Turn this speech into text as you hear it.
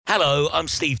Hello, I'm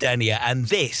Steve Denier, and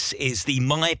this is the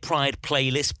My Pride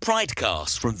playlist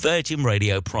Pridecast from Virgin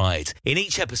Radio Pride. In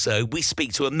each episode, we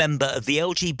speak to a member of the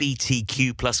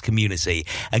LGBTQ plus community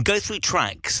and go through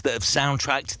tracks that have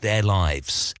soundtracked their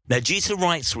lives. Now, due to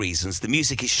rights reasons, the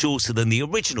music is shorter than the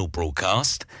original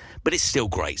broadcast, but it's still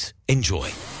great.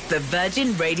 Enjoy. The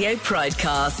Virgin Radio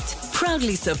Pridecast,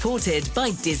 proudly supported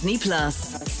by Disney Plus,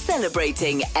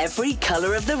 celebrating every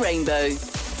colour of the rainbow.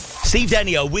 Steve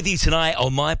Denier with you tonight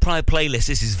on My Pride playlist.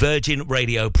 This is Virgin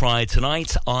Radio Pride.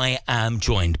 Tonight I am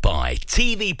joined by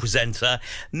TV presenter,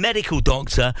 medical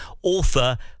doctor,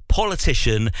 author,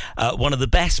 politician, one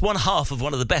half of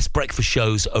one of the best breakfast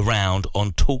shows around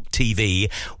on Talk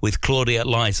TV with Claudia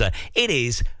Liza. It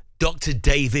is Dr.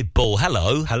 David Ball.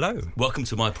 Hello. Hello. Welcome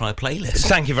to My Pride playlist.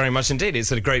 Thank you very much indeed.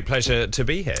 It's a great pleasure to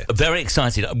be here. Very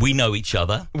excited. We know each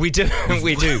other. We do.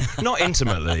 We do. Not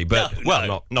intimately, but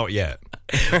not yet.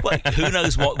 Well, who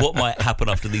knows what might happen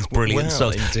after these brilliant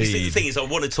songs. Indeed. The thing is, I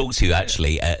want to talk to you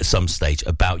actually at some stage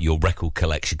about your record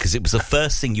collection, because it was the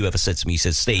first thing you ever said to me. You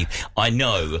said, Steve, I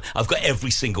know I've got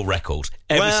every single record.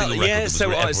 So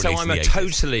I'm a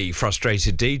totally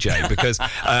frustrated DJ because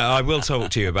I will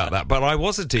talk to you about that. But I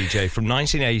was a DJ from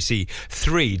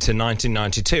 1983 to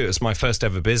 1992. It was my first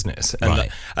ever business.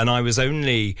 And I was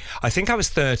I think I was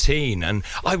 13, and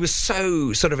I was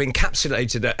so sort of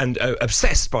encapsulated and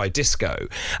obsessed by disco.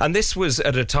 And this was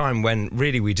at a time when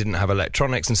really we didn't have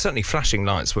electronics, and certainly flashing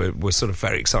lights were sort of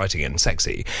very exciting and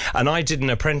sexy. And I did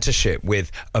an apprenticeship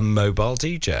with a mobile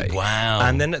DJ. Wow.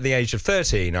 And then at the age of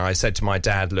 13, I said to my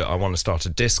dad, look, I want to start a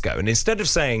disco. And instead of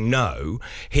saying no,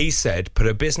 he said, put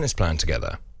a business plan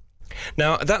together.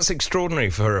 Now, that's extraordinary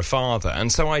for a father,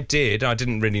 and so I did. I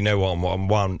didn't really know what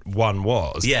one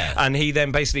was. Yeah. And he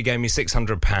then basically gave me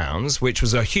 £600, which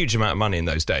was a huge amount of money in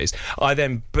those days. I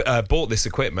then bought this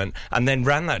equipment and then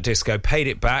ran that disco, paid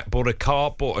it back, bought a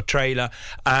car, bought a trailer,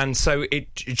 and so it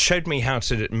showed me how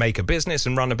to make a business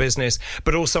and run a business,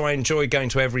 but also I enjoyed going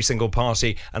to every single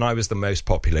party, and I was the most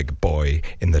popular boy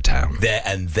in the town.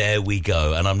 There we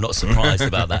go, and I'm not surprised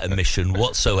about that admission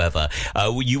whatsoever.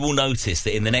 You will notice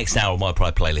that in the next hour of My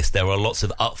Pride playlist, there are lots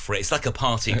of up for it. It's like a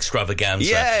party extravaganza.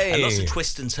 Yay! And lots of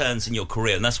twists and turns in your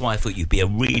career, and that's why I thought you'd be a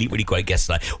really, really great guest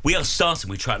tonight. We are starting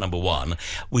with track number 1,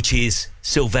 which is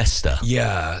Sylvester.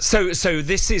 Yeah. So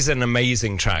this is an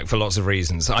amazing track for lots of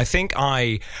reasons. I think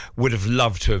I would have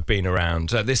loved to have been around.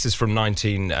 This is from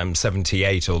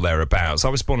 1978 or thereabouts. I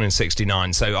was born in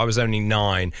 69, so I was only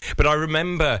 9. But I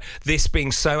remember this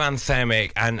being so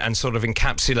anthemic and sort of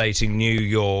encapsulating New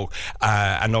York,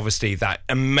 and obviously that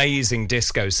amazing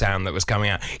disco sound that was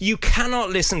coming out. You cannot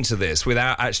listen to this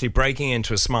without actually breaking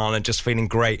into a smile and just feeling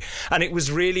great. And it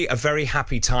was really a very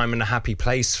happy time and a happy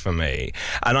place for me.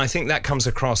 And I think that comes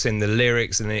across in the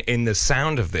lyrics and in the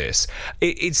sound of this.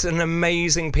 It's an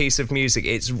amazing piece of music.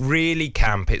 It's really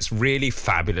camp, it's really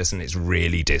fabulous, and it's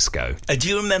really disco. Do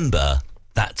you remember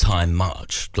that time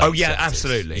much? Oh, yeah,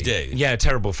 absolutely. You do? Yeah,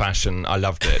 terrible fashion. I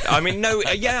loved it. I mean, no,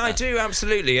 yeah, I do,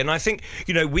 absolutely. And I think,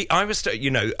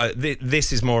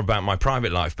 this is more about my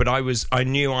private life, but I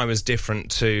knew I was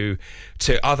different to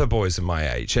other boys of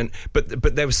my age.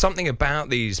 But there was something about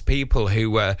these people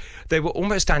they were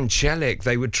almost angelic.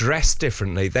 They were dressed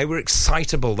differently. They were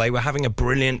excitable. They were having a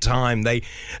brilliant time.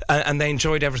 And they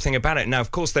enjoyed everything about it. Now,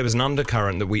 of course, there was an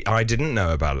undercurrent that I didn't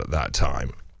know about at that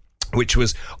time, which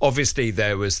was obviously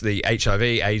there was the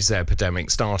HIV/AIDS epidemic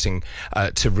starting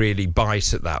to really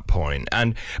bite at that point.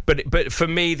 But for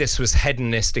me, this was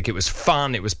hedonistic. It was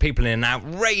fun. It was people in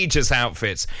outrageous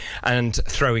outfits and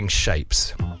throwing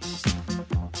shapes.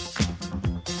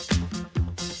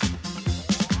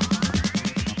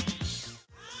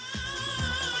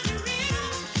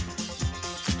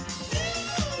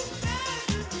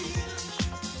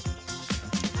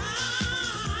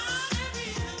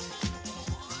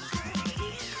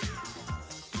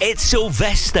 It's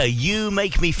Sylvester, You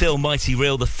Make Me Feel Mighty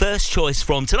Real. The first choice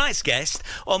from tonight's guest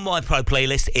on My Pride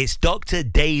playlist is Dr.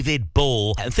 David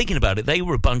Ball. And thinking about it, they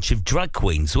were a bunch of drag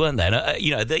queens, weren't they? And,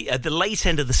 at the late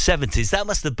end of the 70s, that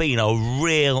must have been a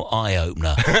real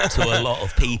eye-opener to a lot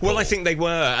of people. Well, I think they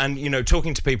were. And,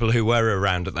 talking to people who were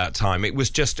around at that time, it was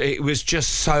just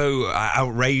so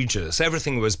outrageous.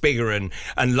 Everything was bigger and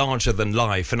larger than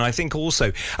life. And I think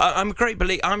also, I'm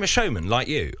a showman like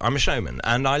you. I'm a showman,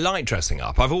 and I like dressing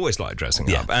up. I've I've always liked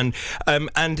dressing up. And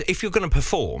if you're going to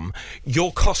perform,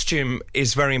 your costume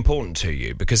is very important to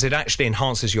you because it actually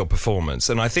enhances your performance.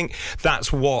 And I think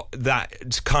that's what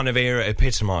that kind of era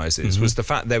epitomises, was the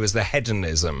fact there was the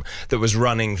hedonism that was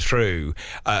running through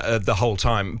the whole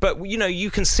time. But, you know,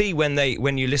 you can see when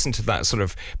you listen to that sort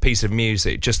of piece of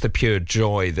music, just the pure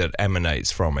joy that emanates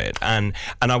from it. And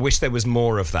I wish there was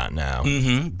more of that now.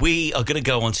 We are going to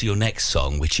go on to your next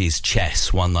song, which is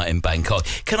Chess, One Night in Bangkok.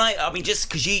 I mean, just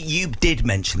because you did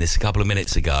mention this a couple of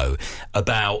minutes ago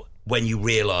about when you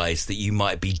realised that you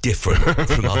might be different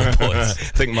from other boys. I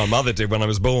think my mother did when I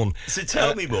was born. So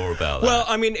tell me more about that. Well,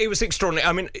 I mean, it was extraordinary.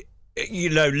 I mean, you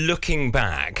know, looking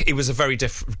back, it was a very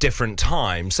different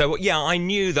time. So, yeah, I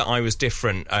knew that I was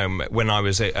different when I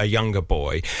was a younger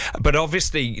boy. But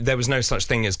obviously, there was no such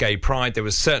thing as gay pride. There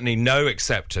was certainly no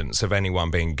acceptance of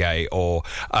anyone being gay or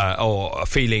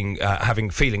having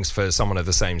feelings for someone of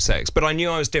the same sex. But I knew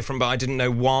I was different, but I didn't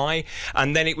know why.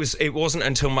 And then it wasn't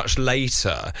until much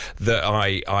later that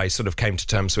I sort of came to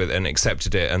terms with it and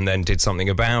accepted it and then did something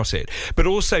about it. But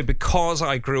also because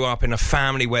I grew up in a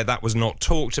family where that was not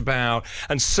talked about,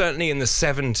 and certainly in the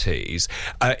 70s,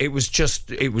 it was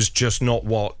just not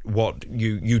what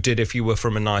you did if you were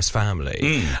from a nice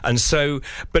family. And so,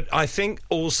 but I think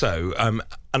also, and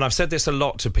I've said this a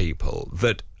lot to people,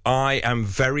 that I am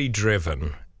very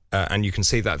driven. And you can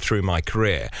see that through my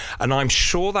career. And I'm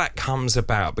sure that comes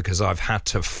about because I've had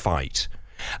to fight.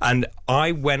 And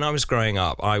when I was growing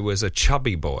up, I was a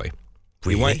chubby boy.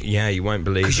 Really? You won't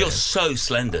believe it. Because you're so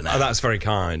slender now. Oh, that's very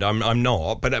kind. I'm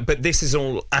not, but this is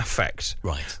all affect.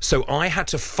 Right. So I had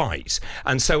to fight,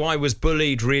 and so I was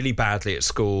bullied really badly at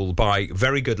school by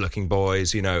very good-looking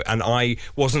boys, you know, and I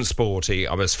wasn't sporty.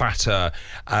 I was fatter,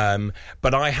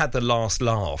 but I had the last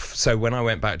laugh. So when I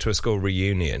went back to a school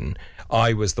reunion,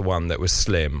 I was the one that was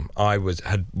slim. I was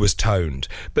toned.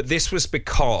 But this was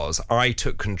because I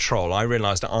took control. I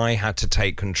realised I had to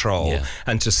take control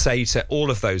and to say to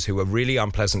all of those who were really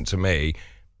unpleasant to me,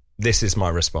 this is my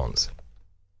response.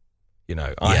 You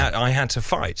know, I had to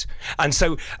fight. And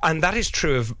that is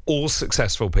true of all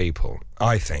successful people,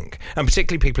 I think, and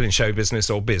particularly people in show business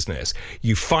or business.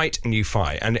 You fight and you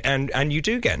fight, and you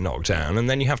do get knocked down, and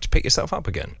then you have to pick yourself up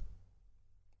again.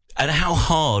 And how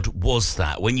hard was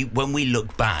that when we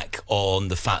look back on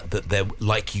the fact that there,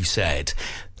 like you said,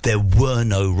 there were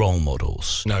no role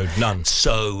models? No, none.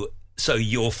 So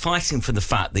you're fighting for the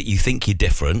fact that you think you're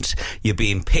different. You're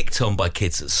being picked on by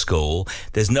kids at school.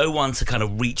 There's no one to kind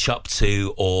of reach up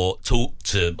to or talk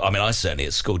to. I mean, I certainly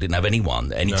at school didn't have any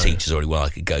teachers or anyone I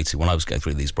could go to when I was going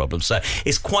through these problems. So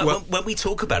it's quite, when we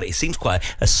talk about it, it seems quite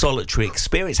a solitary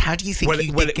experience. How do you think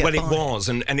you did get by? It was,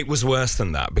 and it was worse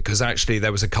than that, because actually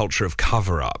there was a culture of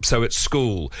cover-up. So at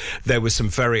school, there was some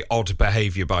very odd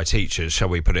behaviour by teachers, shall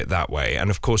we put it that way.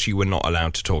 And of course, you were not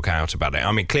allowed to talk out about it.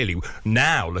 I mean, clearly,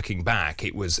 now looking back,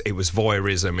 it was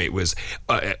voyeurism. It was,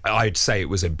 I'd say it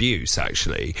was abuse,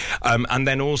 actually. And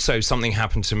then also something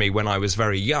happened to me when I was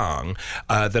very young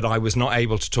that I was not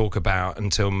able to talk about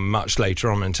until much later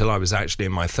on, until I was actually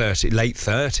in my late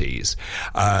 30s,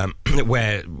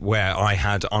 where I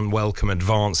had unwelcome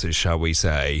advances, shall we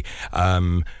say.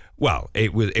 Well,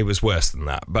 it was worse than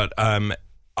that. But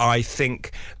I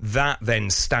think that then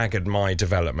staggered my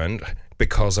development,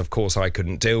 because, of course, I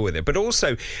couldn't deal with it. But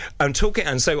also, I'm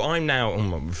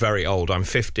very old. I'm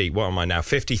 50. What am I now?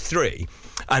 53.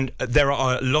 And there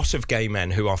are a lot of gay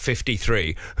men who are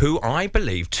 53 who I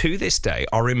believe to this day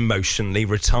are emotionally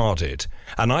retarded.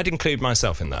 And I'd include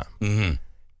myself in that. Mm-hmm.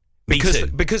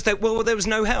 Because there was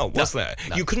no help, was there?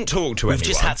 No. You couldn't talk to anyone. We've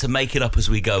just had to make it up as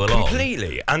we go along.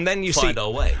 Completely. And then you find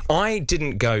our way. I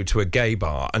didn't go to a gay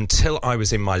bar until I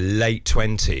was in my late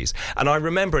 20s. And I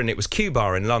remember, and it was Q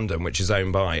Bar in London, which is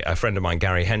owned by a friend of mine,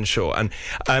 Gary Henshaw. And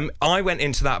I went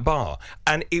into that bar,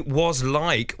 and it was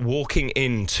like walking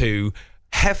into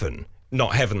heaven.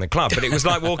 Not Heaven the Club, but it was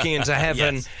like walking into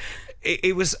heaven. Yes.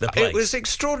 It was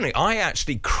extraordinary. I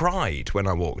actually cried when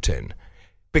I walked in,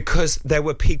 because there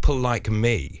were people like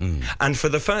me. And for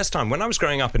the first time, when I was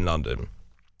growing up in London,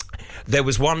 there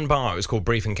was one bar, it was called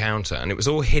Brief Encounter, and it was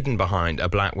all hidden behind a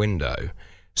black window.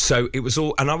 So it was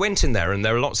all, and I went in there, and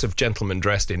there were lots of gentlemen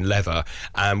dressed in leather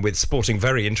and with sporting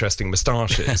very interesting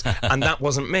moustaches, and that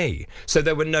wasn't me. So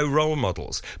there were no role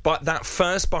models. But that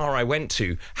first bar I went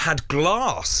to had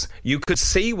glass. You could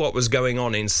see what was going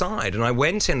on inside, and I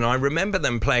went in, and I remember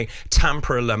them playing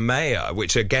Tempera La Mea,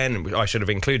 which again I should have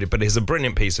included, but is a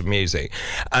brilliant piece of music.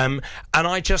 And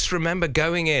I just remember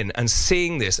going in and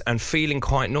seeing this and feeling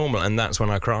quite normal, and that's when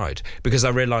I cried, because I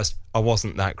realised I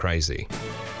wasn't that crazy.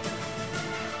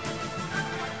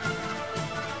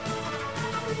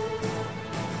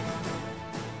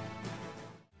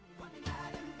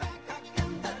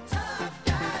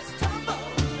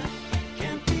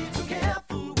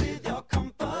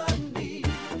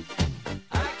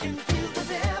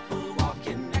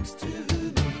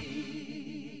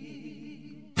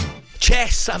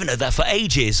 Yes, I haven't heard that for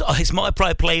ages. It's My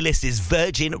Pride playlist is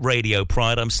Virgin Radio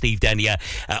Pride. I'm Steve Denyer.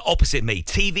 Opposite me,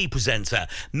 TV presenter,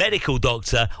 medical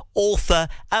doctor, author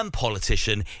and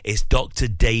politician is Dr.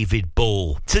 David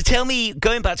Ball. So tell me,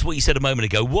 going back to what you said a moment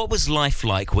ago, what was life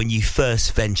like when you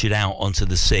first ventured out onto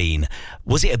the scene?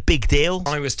 Was it a big deal?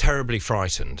 I was terribly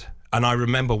frightened. And I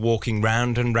remember walking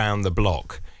round and round the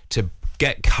block to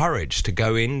get courage to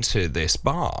go into this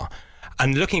bar.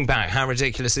 And looking back, how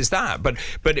ridiculous is that? But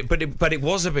it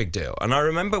was a big deal. And I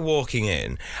remember walking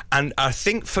in, and I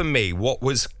think for me, what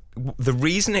was the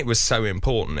reason it was so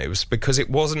important, it was because it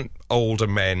wasn't older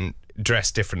men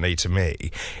dressed differently to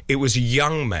me. It was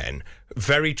young men,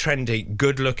 very trendy,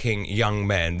 good-looking young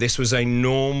men. This was a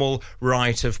normal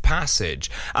rite of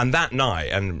passage. And that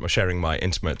night, and sharing my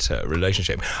intimate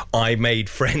relationship, I made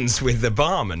friends with the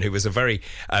barman, who was a very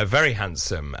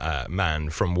handsome man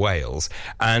from Wales.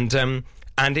 And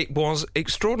it was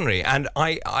extraordinary. And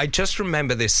I just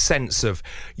remember this sense of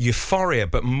euphoria,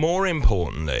 but more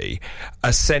importantly,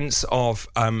 a sense of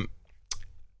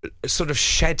sort of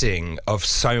shedding of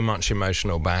so much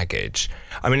emotional baggage.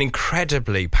 I mean,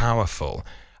 incredibly powerful.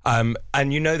 And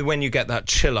you know when you get that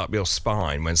chill up your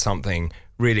spine when something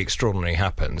really extraordinary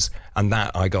happens, and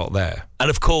that I got there.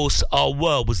 And of course, our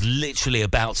world was literally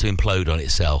about to implode on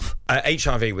itself.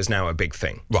 HIV was now a big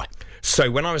thing. Right.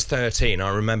 So when I was 13, I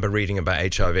remember reading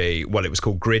about HIV. Well, it was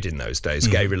called GRID in those days,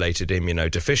 gay-related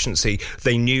immunodeficiency.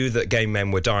 They knew that gay men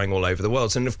were dying all over the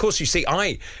world. And, of course, you see,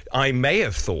 I may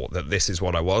have thought that this is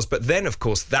what I was, but then, of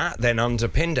course, that then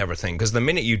underpinned everything, because the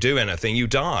minute you do anything, you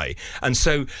die. And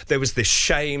so there was this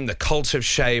shame, the cult of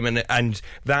shame, and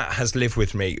that has lived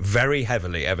with me very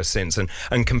heavily ever since,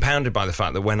 and compounded by the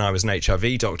fact that when I was an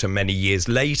HIV doctor many years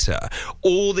later,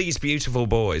 all these beautiful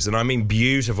boys, and I mean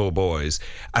beautiful boys,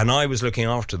 and I was looking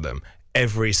after them,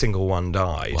 every single one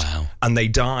died. Wow. And they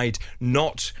died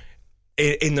not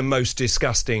in the most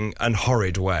disgusting and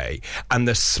horrid way. And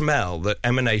the smell that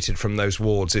emanated from those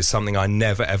wards is something I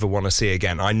never, ever want to see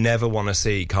again. I never want to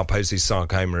see Kaposi's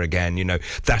sarcoma again. You know,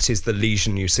 that is the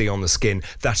lesion you see on the skin.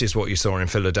 That is what you saw in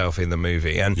Philadelphia, the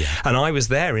movie. And I was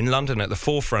there in London at the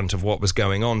forefront of what was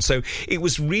going on. So it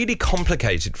was really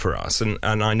complicated for us. And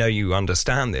I know you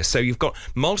understand this. So you've got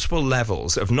multiple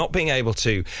levels of not being able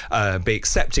to be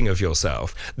accepting of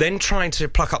yourself, then trying to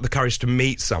pluck up the courage to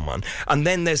meet someone. And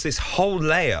then there's this whole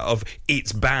layer of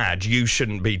it's bad, you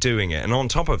shouldn't be doing it, and on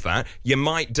top of that you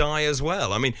might die as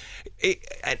well. I mean,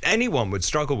 anyone would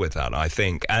struggle with that, I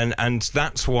think, and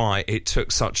that's why it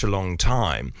took such a long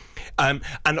time. And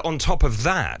on top of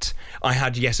that, I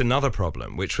had yet another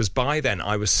problem, which was by then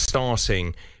I was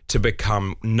starting to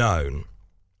become known.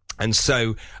 And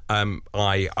so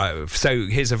so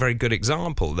here's a very good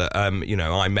example that,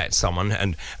 I met someone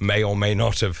and may or may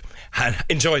not have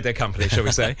enjoyed their company, shall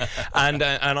we say. and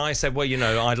I said, well,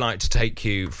 I'd like to take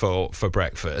you for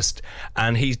breakfast.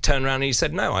 And he turned around and he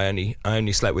said, no, I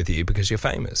only slept with you because you're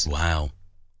famous. Wow.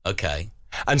 Okay.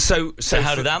 And so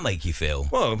how did that make you feel?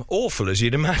 Well, awful, as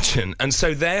you'd imagine. And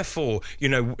so therefore,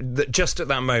 just at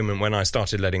that moment when I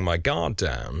started letting my guard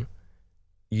down,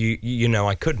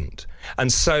 I couldn't.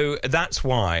 And so that's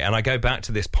why, and I go back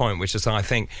to this point, which is I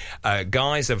think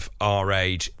guys of our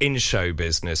age in show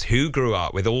business who grew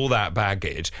up with all that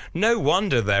baggage, no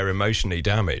wonder they're emotionally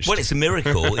damaged. Well, it's a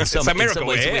miracle. It's a miracle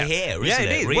we're here, isn't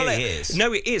it? Really is.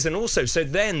 No, it is. And also, so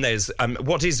then there's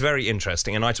what is very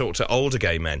interesting, and I talk to older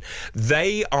gay men,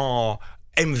 they are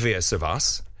envious of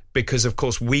us, because, of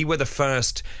course, we were the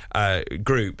first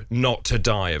group not to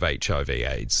die of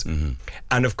HIV/AIDS. Mm-hmm.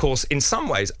 And, of course, in some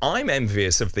ways, I'm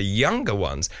envious of the younger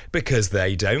ones because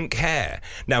they don't care.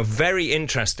 Now, very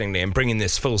interestingly, and bringing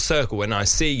this full circle, when I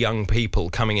see young people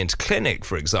coming into clinic,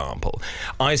 for example,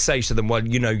 I say to them, well,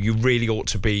 you really ought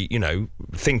to be,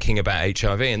 thinking about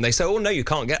HIV. And they say, oh, no, I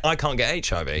can't get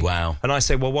HIV. Wow. And I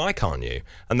say, well, why can't you?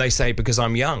 And they say, because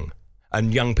I'm young.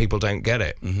 And young people don't get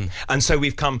it. Mm-hmm. And so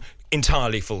we've come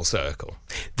entirely full circle.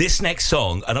 This next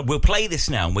song, and we'll play this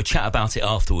now and we'll chat about it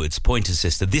afterwards, Pointer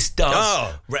Sister, this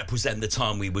does represent the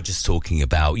time we were just talking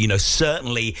about.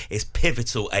 Certainly it's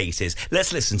pivotal 80s.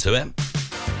 Let's listen to it.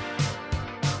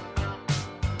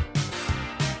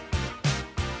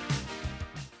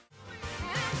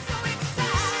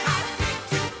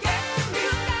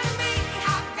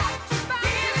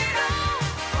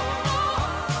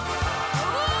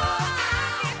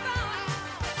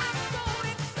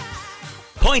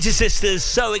 Pointer Sisters,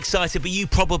 so excited, but you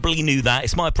probably knew that.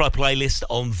 It's my Pride playlist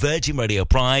on Virgin Radio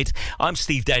Pride. I'm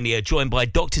Steve Danier, joined by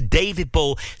Dr. David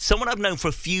Ball, someone I've known for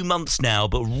a few months now,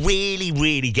 but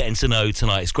really getting to know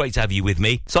tonight. It's great to have you with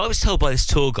me. So I was told by this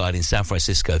tour guide in San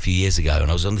Francisco a few years ago, and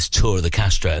I was on this tour of the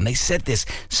Castro, and they said this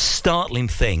startling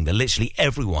thing that literally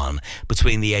everyone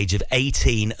between the age of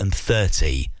 18 and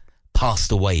 30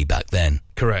 passed away back then.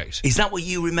 Correct. Is that what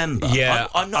you remember? Yeah.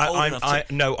 I'm not old enough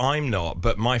to... No, I'm not.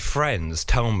 But my friends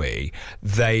tell me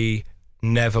they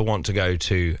never want to go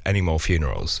to any more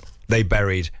funerals. They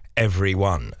buried every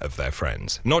one of their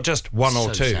friends, not just one or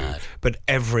two, sad. but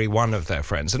every one of their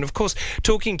friends. And of course,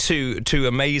 talking to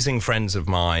amazing friends of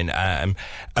mine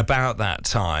about that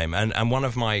time, and one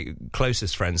of my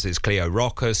closest friends is Cleo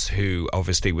Rockus, who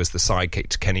obviously was the sidekick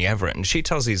to Kenny Everett, and she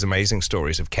tells these amazing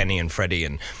stories of Kenny and Freddie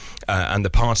and the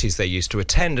parties they used to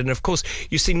attend. And of course,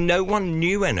 you see, no one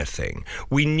knew anything.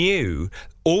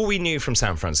 All we knew from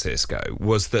San Francisco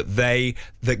was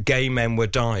that gay men were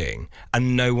dying,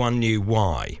 and no one knew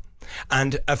why.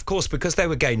 And of course, because they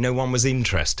were gay, no one was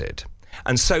interested.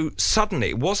 And so suddenly,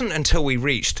 it wasn't until we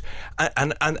reached,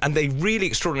 and the really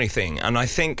extraordinary thing, and I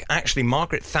think actually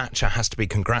Margaret Thatcher has to be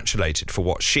congratulated for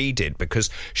what she did, because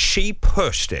she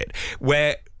pushed it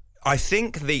where I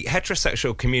think the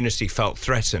heterosexual community felt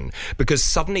threatened because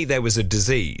suddenly there was a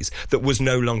disease that was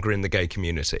no longer in the gay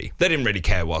community. They didn't really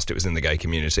care whilst it was in the gay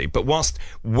community, but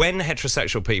when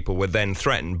heterosexual people were then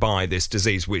threatened by this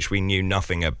disease, which we knew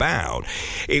nothing about,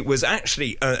 it was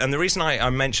actually, and the reason I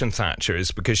mention Thatcher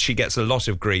is because she gets a lot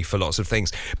of grief for lots of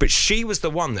things, but she was the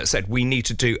one that said we need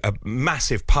to do a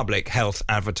massive public health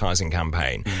advertising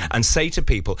campaign and say to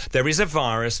people, there is a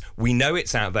virus, we know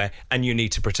it's out there, and you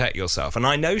need to protect yourself. And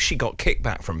I know she got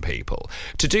kickback from people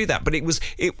to do that, but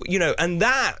and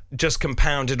that just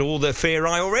compounded all the fear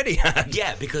I already had.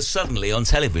 Yeah, because suddenly on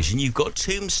television you've got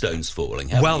tombstones falling.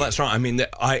 Well, that's right. I mean,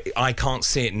 I can't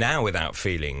see it now without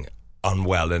feeling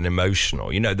unwell and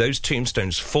emotional. Those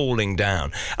tombstones falling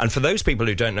down. And for those people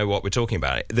who don't know what we're talking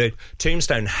about, the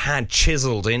tombstone had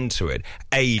chiseled into it,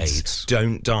 AIDS.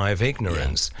 Don't die of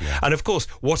ignorance. Yeah. And of course,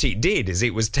 what it did is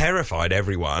it was terrified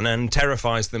everyone and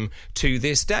terrifies them to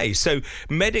this day. So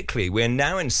medically, we're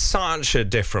now in such a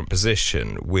different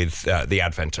position with the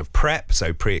advent of PrEP,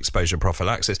 so pre-exposure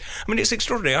prophylaxis. I mean, it's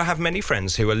extraordinary. I have many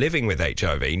friends who are living with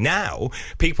HIV. Now,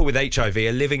 people with HIV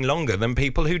are living longer than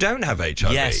people who don't have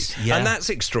HIV. Yes. Yeah. And that's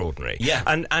extraordinary. Yeah.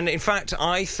 And in fact,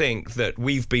 I think that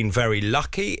we've been very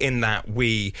lucky in that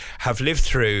we have lived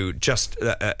through just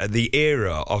the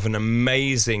era of an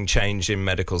amazing change in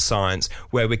medical science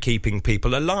where we're keeping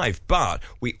people alive. But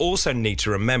we also need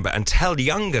to remember and tell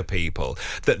younger people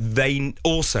that they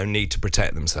also need to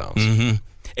protect themselves. Mm-hmm.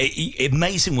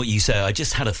 Amazing what you say. I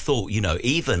just had a thought,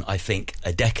 even I think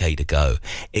a decade ago,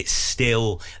 it's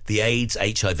still, the AIDS,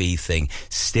 HIV thing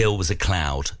still was a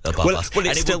cloud above us. Well,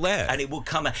 it's still there. And it will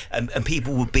come, and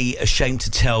people would be ashamed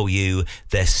to tell you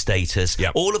their status.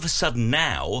 Yep. All of a sudden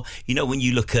now, when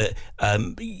you look at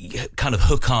kind of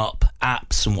hookup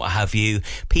apps and what have you,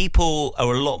 people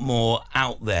are a lot more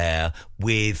out there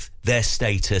with their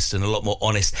status and a lot more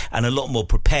honest and a lot more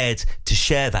prepared to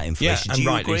share that information. Yeah, and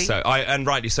rightly so.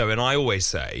 Rightly so. And I always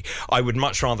say I would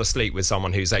much rather sleep with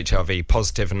someone who's HIV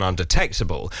positive and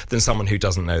undetectable than someone who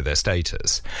doesn't know their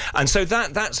status. And so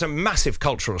that's a massive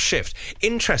cultural shift.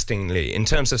 Interestingly, in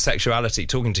terms of sexuality,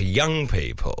 talking to young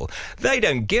people, they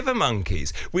don't give a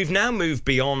monkeys. We've now moved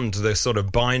beyond the sort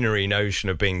of binary notion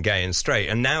of being gay and straight,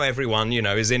 and now everyone,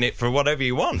 is in it for whatever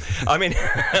you want. I mean,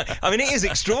 it is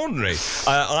extraordinary.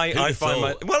 I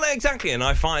find exactly, and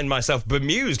I find myself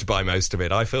bemused by most of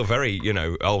it. I feel very,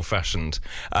 old-fashioned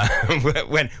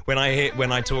when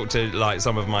I talk to like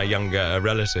some of my younger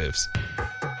relatives.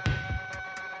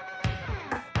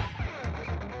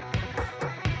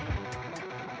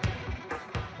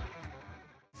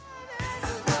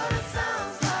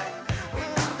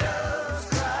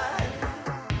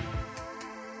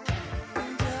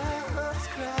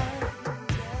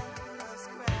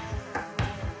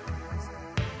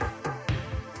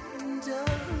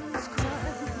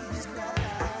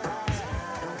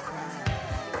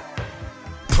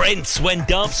 Prince, When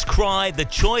Doves Cry, the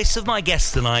choice of my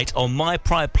guest tonight on my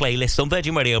Pride playlist on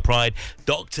Virgin Radio Pride,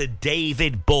 Dr.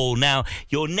 David Ball. Now,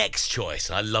 your next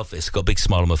choice, I love this, got a big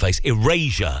smile on my face,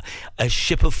 Erasure, A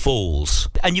Ship of Fools.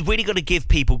 And you've really got to give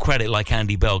people credit like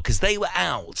Andy Bell, because they were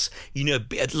out,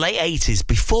 at late 80s,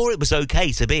 before it was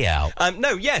okay to be out.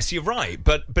 No, yes, you're right.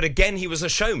 But again, he was a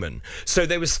showman. So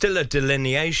there was still a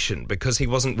delineation because he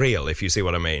wasn't real, if you see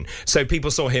what I mean. So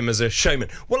people saw him as a showman.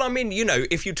 Well, I mean,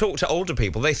 if you talk to older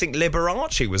people, they they think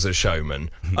Liberace was a showman.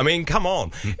 I mean, come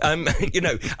on, and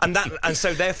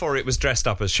so therefore it was dressed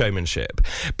up as showmanship.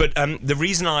 But the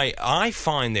reason I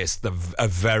find this a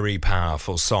very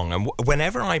powerful song, and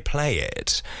whenever I play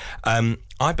it,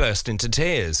 I burst into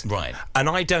tears. Right. And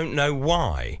I don't know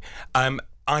why.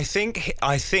 I think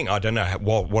I don't know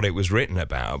what it was written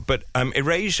about, but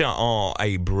Erasure are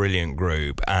a brilliant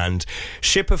group, and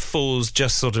Ship of Fools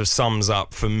just sort of sums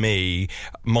up for me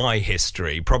my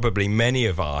history, probably many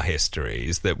of our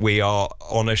histories, that we are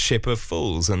on a ship of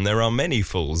fools, and there are many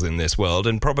fools in this world,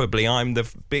 and probably I'm the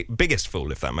biggest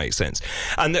fool, if that makes sense.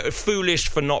 And that foolish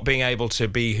for not being able to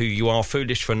be who you are,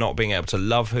 foolish for not being able to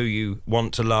love who you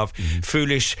want to love,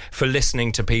 foolish for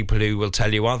listening to people who will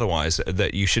tell you otherwise,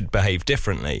 that you should behave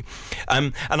differently.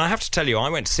 And I have to tell you, I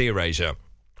went to see Erasure.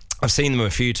 I've seen them a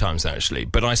few times, actually,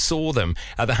 but I saw them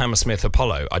at the Hammersmith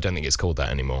Apollo. I don't think it's called that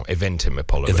anymore. Eventim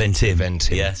Apollo.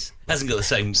 Eventim. Yes. Hasn't got the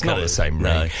same... It's not the same ring.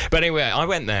 No. But anyway, I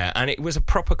went there, and it was a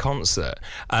proper concert.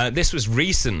 This was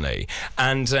recently,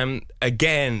 and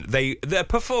again, their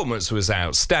performance was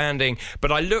outstanding,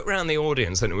 but I looked around the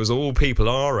audience, and it was all people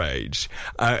our age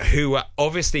who were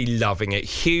obviously loving it.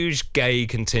 Huge gay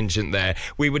contingent there.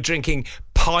 We were drinking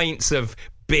pints of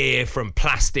beer from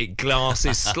plastic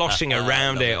glasses, sloshing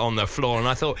around it on the floor, and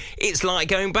I thought, it's like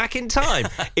going back in time.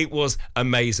 It was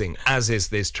amazing, as is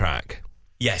this track.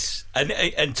 Yes,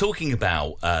 and talking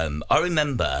about, I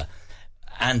remember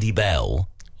Andy Bell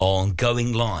on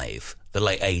Going Live, the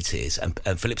late 80s,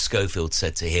 and Philip Schofield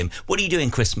said to him, "What are you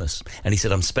doing Christmas?" And he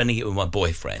said, "I'm spending it with my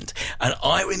boyfriend." And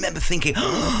I remember thinking,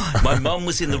 my mum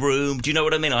was in the room. Do you know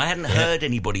what I mean? I hadn't heard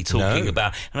anybody talking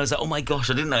about, and I was like, oh my gosh,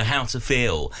 I didn't know how to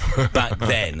feel back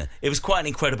then. It was quite an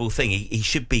incredible thing. He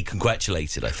should be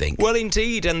congratulated, I think. Well,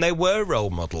 indeed, and they were role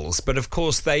models, but of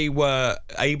course they were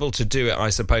able to do it,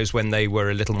 I suppose, when they were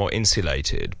a little more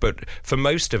insulated. But for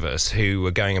most of us who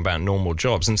were going about normal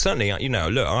jobs, and certainly,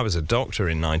 look, I was a doctor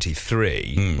in 93.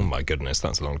 Oh my goodness,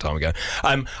 that's a long time ago.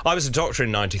 I was a doctor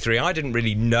in 93. I didn't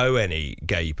really know any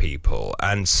gay people,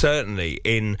 and certainly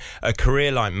in a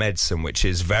career like medicine, which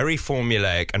is very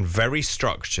formulaic and very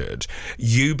structured,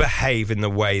 you behave in the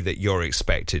way that you're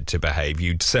expected to behave.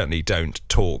 You certainly don't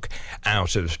talk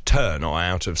out of turn or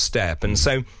out of step, and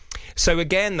so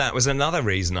again, that was another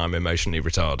reason I'm emotionally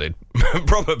retarded,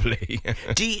 probably.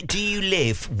 Do you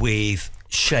live with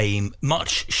shame,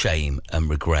 much shame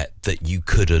and regret that you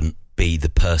couldn't be the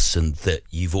person that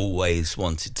you've always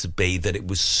wanted to be, that it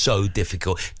was so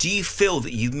difficult? Do you feel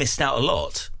that you've missed out a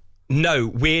lot? No,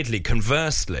 weirdly,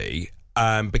 conversely,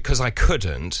 because I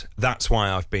couldn't, that's why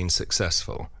I've been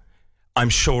successful. I'm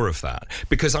sure of that,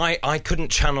 because I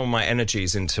couldn't channel my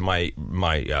energies into my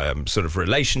sort of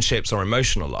relationships or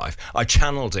emotional life. I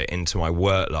channeled it into my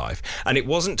work life, and it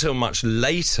wasn't till much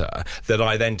later that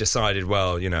I then decided,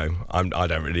 well, I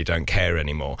don't care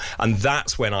anymore, and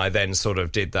that's when I then sort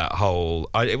of did that whole.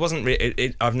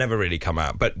 I've never really come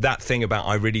out, but that thing about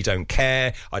I really don't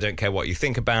care. I don't care what you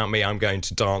think about me. I'm going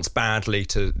to dance badly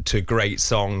to great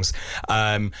songs,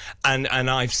 and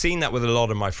I've seen that with a lot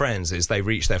of my friends. Is they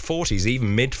reach their 40s.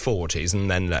 Even mid-40s, and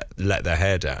then let their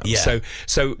hair down. Yeah.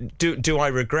 So do I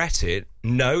regret it?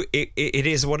 No, it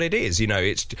is what it is.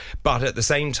 But at the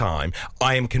same time,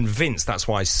 I am convinced that's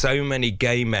why so many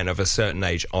gay men of a certain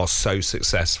age are so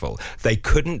successful. They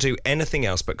couldn't do anything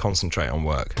else but concentrate on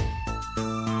work.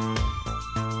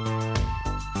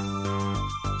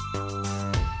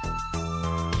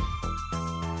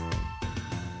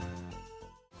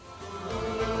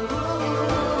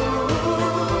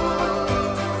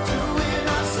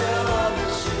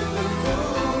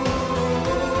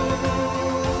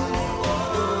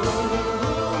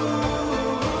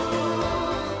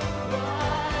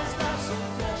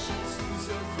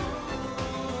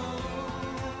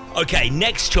 Okay,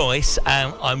 next choice.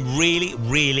 I'm really,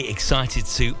 really excited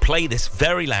to play this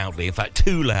very loudly. In fact,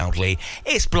 too loudly.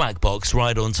 It's Black Box,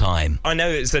 Ride on Time. I know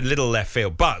it's a little left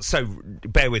field, but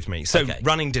bear with me. So,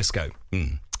 Running Disco.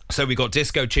 So we got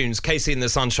disco tunes, Casey and the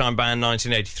Sunshine Band,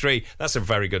 1983. That's a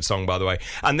very good song, by the way.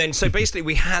 And then, so basically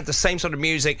we had the same sort of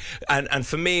music, and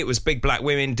for me it was Big Black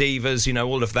Women, Divas,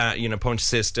 all of that, Pointer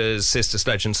Sisters, Sister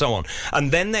Sledge, and so on.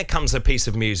 And then there comes a piece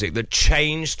of music that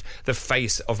changed the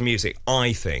face of music,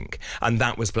 I think, and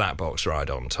that was Black Box Ride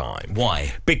on Time.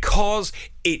 Why? Because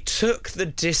it took the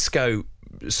disco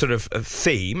sort of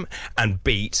theme and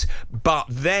beat, but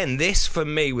then this for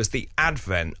me was the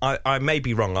advent. I may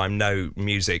be wrong, I'm no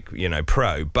music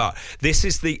pro, but this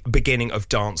is the beginning of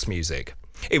dance music.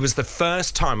 It was the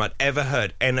first time I'd ever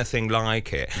heard anything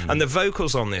like it, and the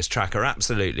vocals on this track are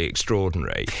absolutely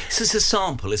extraordinary. So it's a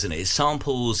sample, isn't it? It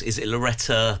samples, is it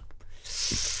Loretta?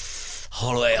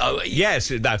 Holloway. Oh, Yes,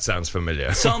 that sounds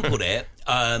familiar. sampled it.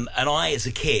 And I, as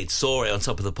a kid, saw it on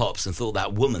Top of the Pops and thought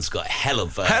that woman's got a hell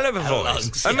of a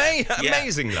voice. lungs.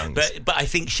 Amazing lungs. But I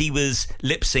think she was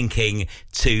lip syncing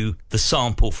to the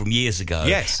sample from years ago.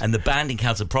 Yes. And the band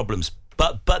encountered problems.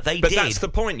 But they did. But that's the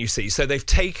point, you see. So they've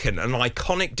taken an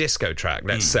iconic disco track,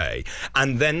 let's say,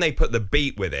 and then they put the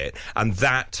beat with it, and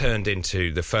that turned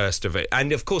into the first of it.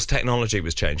 And, of course, technology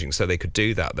was changing, so they could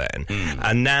do that then.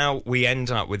 And now we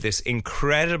end up with this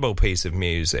incredible piece of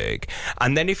music.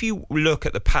 And then if you look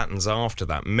at the patterns after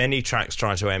that, many tracks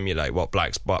try to emulate what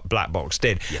Black Box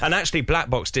did. Yeah. And actually, Black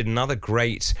Box did another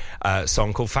great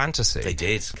song called Fantasy. They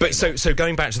did. But so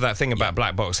going back to that thing about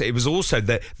Black Box, it was also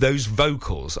that those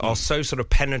vocals are so sort of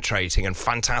penetrating and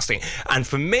fantastic, and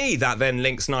for me that then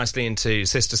links nicely into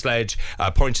Sister Sledge,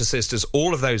 Pointer Sisters,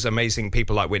 all of those amazing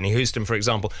people like Whitney Houston, for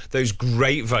example, those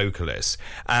great vocalists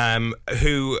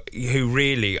who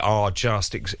really are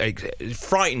just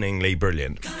frighteningly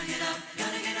brilliant. Gonna get up,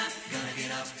 gonna get up, gonna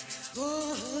get up.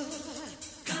 Ooh,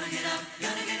 gonna get up,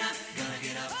 gonna get up, gonna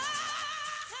get up.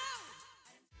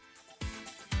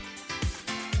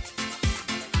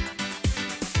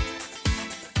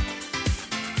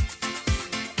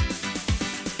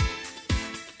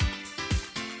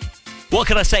 What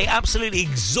can I say? Absolutely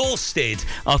exhausted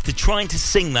after trying to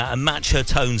sing that and match her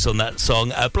tones on that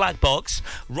song. Black Box,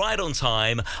 right on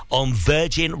time on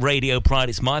Virgin Radio Pride.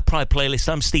 It's my Pride playlist.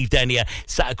 I'm Steve Denyer.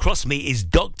 Sat across me is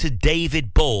Dr.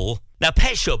 David Ball. Now,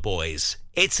 Pet Shop Boys,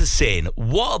 It's a Sin.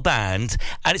 What a band.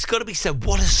 And it's got to be said,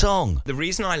 what a song. The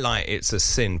reason I like It's a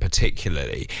Sin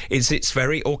particularly is it's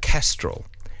very orchestral.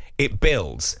 It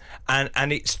builds,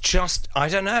 and it's just, I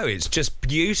don't know, it's just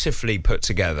beautifully put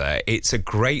together. It's a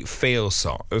great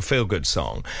feel-good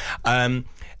song. And,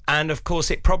 of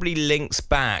course, it probably links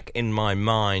back in my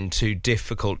mind to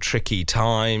difficult, tricky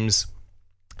times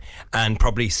and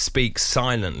probably speaks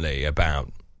silently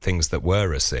about things that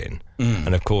were a sin.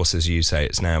 And of course, as you say,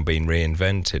 it's now been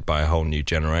reinvented by a whole new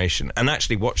generation. And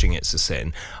actually watching It's a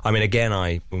Sin, I mean, again,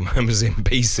 I was in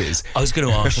pieces. I was going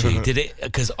to ask you, did it,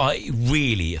 because it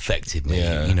really affected me,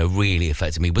 really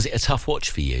affected me. Was it a tough watch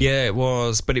for you? Yeah, it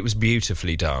was, but it was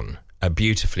beautifully done.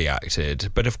 Beautifully acted,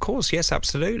 but of course, yes,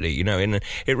 absolutely. And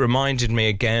it reminded me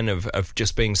again of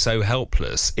just being so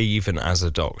helpless, even as a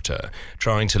doctor,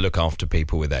 trying to look after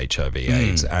people with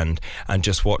HIV/AIDS and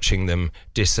just watching them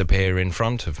disappear in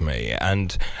front of me.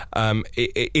 And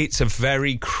it's a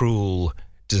very cruel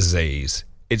disease.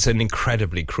 It's an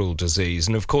incredibly cruel disease.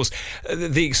 And of course,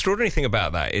 the extraordinary thing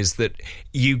about that is that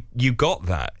you got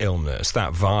that illness,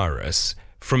 that virus,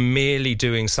 from merely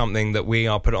doing something that we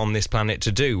are put on this planet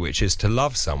to do, which is to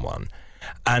love someone.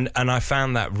 And I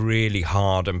found that really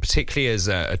hard, and particularly as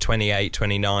a 28,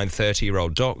 29,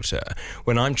 30-year-old doctor,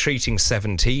 when I'm treating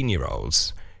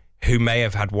 17-year-olds who may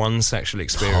have had one sexual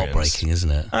experience. Heartbreaking,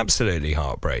 isn't it? Absolutely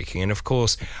heartbreaking. And of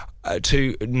course,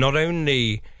 to not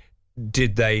only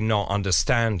did they not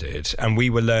understand it, and we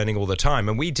were learning all the time,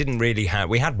 and we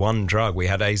had one drug, we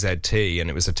had AZT, and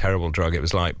it was a terrible drug. It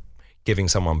was like giving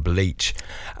someone bleach,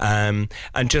 and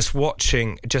just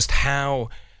watching just how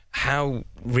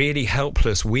really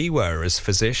helpless we were as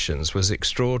physicians was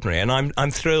extraordinary. And I'm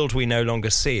thrilled we no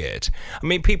longer see it. I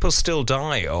mean, people still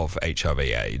die of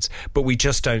HIV/AIDS, but we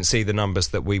just don't see the numbers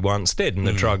that we once did. And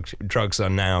the drugs are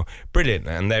now brilliant.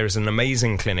 And there is an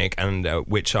amazing clinic, and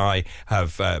which I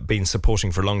have been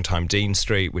supporting for a long time, Dean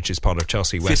Street, which is part of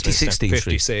Chelsea Westminster.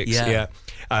 56, yeah.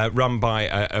 Run by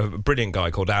a brilliant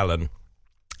guy called Alan.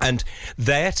 And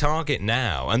their target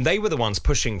now, and they were the ones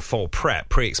pushing for PrEP,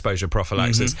 pre-exposure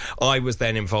prophylaxis. I was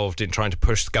then involved in trying to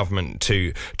push the government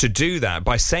to do that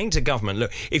by saying to government,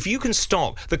 look, if you can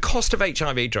stop, the cost of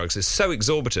HIV drugs is so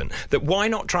exorbitant that why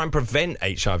not try and prevent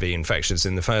HIV infections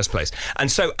in the first place?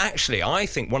 And so actually, I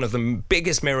think one of the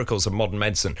biggest miracles of modern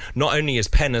medicine, not only is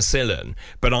penicillin,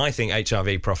 but I think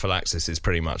HIV prophylaxis is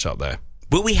pretty much up there.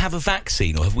 Will we have a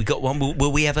vaccine, or have we got one?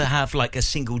 Will we ever have like a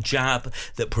single jab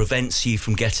that prevents you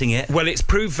from getting it? Well, it's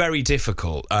proved very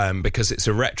difficult because it's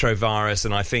a retrovirus,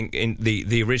 and I think in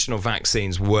the original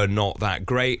vaccines were not that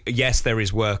great. Yes, there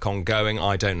is work ongoing.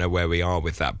 I don't know where we are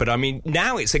with that. But I mean,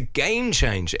 now it's a game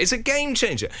changer. It's a game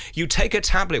changer. You take a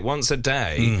tablet once a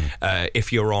day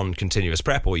if you're on continuous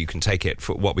PrEP, or you can take it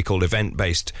for what we call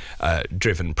event-based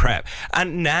driven PrEP.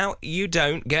 And now you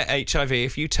don't get HIV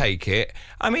if you take it.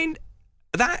 I mean,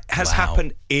 that has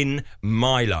happened in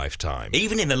my lifetime.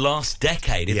 Even in the last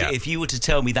decade. If you were to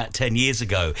tell me that 10 years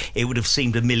ago, it would have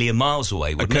seemed a million miles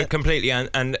away, wouldn't it? Completely.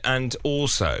 And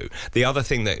also, the other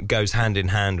thing that goes hand in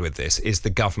hand with this is the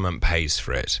government pays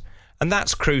for it. And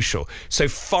that's crucial. So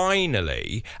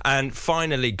finally,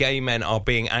 gay men are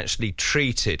being actually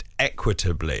treated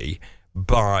equitably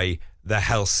by the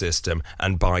health system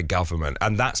and by government,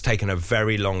 and that's taken a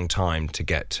very long time to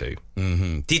get to.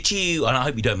 Mm-hmm. Did you, and I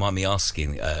hope you don't mind me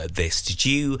asking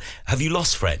this, have you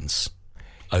lost friends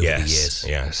over the years?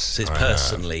 Yes. So it's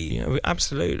personally... Yeah,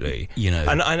 absolutely. You know...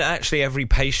 And actually every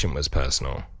patient was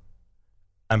personal.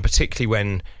 And particularly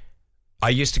when I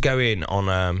used to go in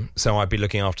on... so I'd be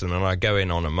looking after them, and I'd go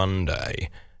in on a Monday,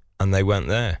 and they weren't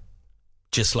there.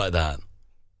 Just like that?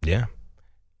 Yeah.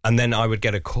 And then I would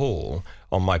get a call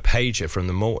on my pager from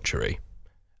the mortuary,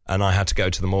 and I had to go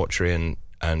to the mortuary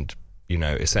and you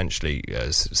know, essentially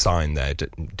sign their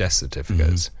death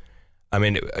certificates. Mm-hmm. I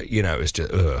mean, it was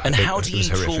just... and how do you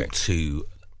talk to,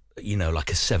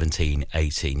 like a 17,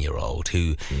 18-year-old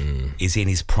who is in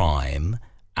his prime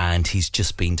and he's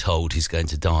just been told he's going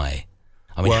to die?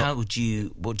 I mean,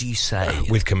 what do you say?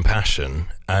 With compassion,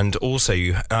 and also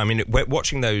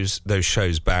watching those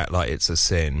shows back, like It's a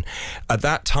Sin, at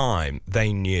that time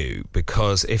they knew,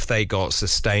 because if they got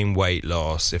sustained weight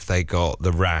loss, if they got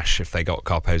the rash, if they got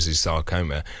Kaposi's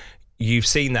sarcoma, you've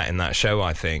seen that in that show,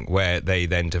 I think, where they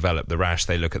then develop the rash,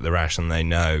 they look at the rash and they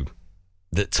know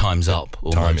that time's up.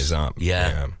 Almost. Time is up.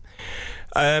 Yeah.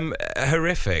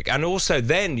 Horrific. And also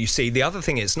then you see the other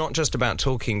thing, it's not just about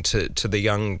talking to the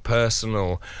young person,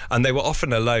 and they were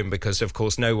often alone because of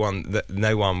course no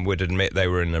one would admit they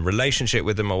were in a relationship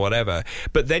with them or whatever,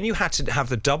 but then you had to have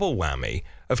the double whammy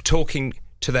of talking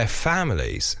to their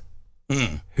families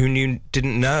who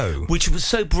didn't know, which was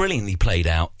so brilliantly played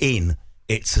out in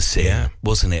It's a Sin,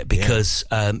 wasn't it? Because,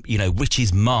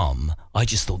 Richie's mum, I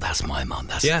just thought, that's my mum.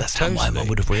 That's totally how my mum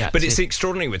would have reacted. But it's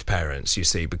extraordinary with parents, you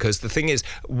see, because the thing is,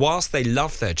 whilst they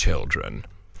love their children,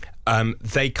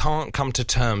 they can't come to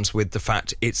terms with the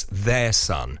fact it's their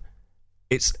son.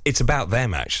 It's about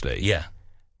them, actually. Yeah.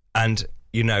 And,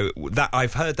 that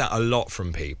I've heard that a lot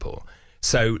from people.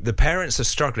 So the parents are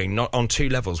struggling not on two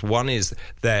levels. One is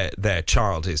their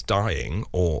child is dying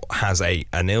or has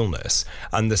an illness,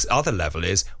 and this other level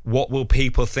is, what will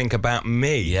people think about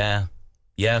me? Yeah,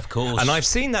 of course. And I've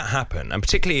seen that happen, and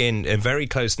particularly in very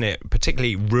close-knit,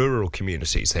 particularly rural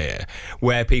communities here,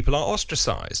 where people are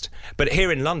ostracised. But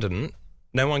here in London,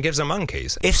 no one gives a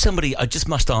monkeys. If somebody, I just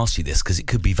must ask you this because it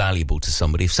could be valuable to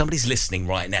somebody. If somebody's listening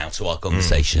right now to our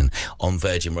conversation on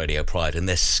Virgin Radio Pride and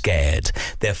they're scared,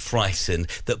 they're frightened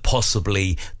that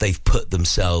possibly they've put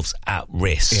themselves at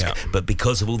risk, but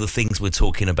because of all the things we're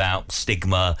talking about,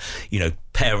 stigma,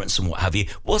 parents and what have you,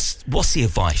 what's the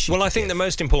advice you I think the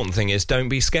most important thing is don't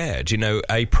be scared.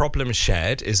 A problem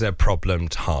shared is a problem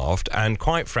halved, and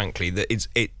quite frankly, that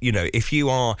if you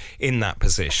are in that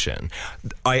position,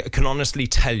 I can honestly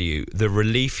tell you the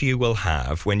relief you will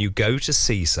have when you go to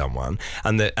see someone,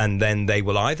 and then they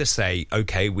will either say,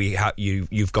 okay,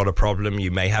 you've got a problem, you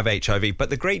may have HIV, but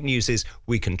the great news is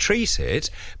we can treat it.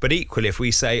 But equally, if we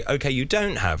say, okay, you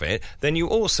don't have it, then you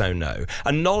also know.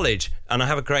 And knowledge, and I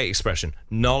have a great expression,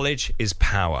 knowledge is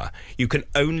power. You can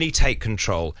only take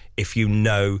control if you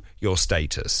know your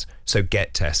status. So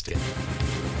get tested.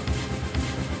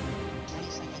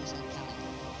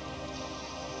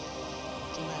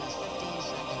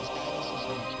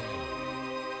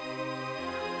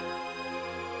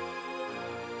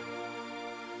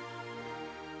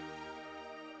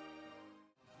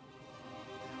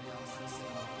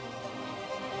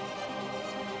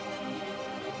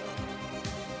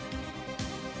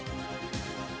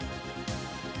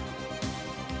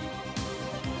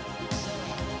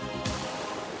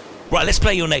 Right, let's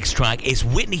play your next track. It's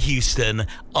Whitney Houston,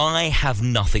 I Have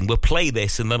Nothing. We'll play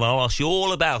this and then I'll ask you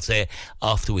all about it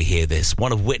after we hear this.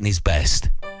 One of Whitney's best.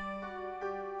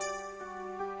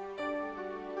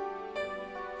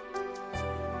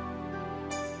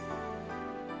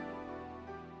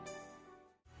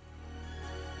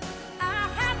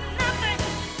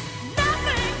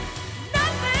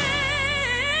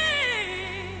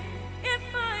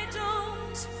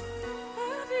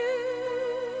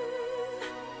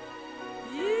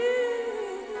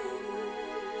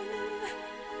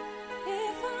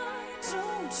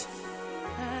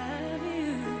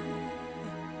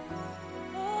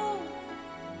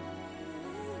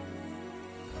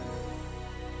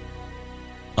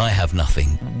 I Have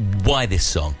Nothing. Why this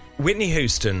song? Whitney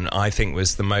Houston, I think,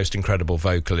 was the most incredible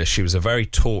vocalist. She was a very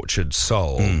tortured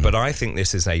soul, but I think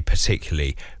this is a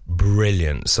particularly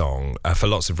brilliant song for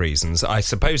lots of reasons. I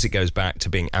suppose it goes back to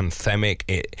being anthemic.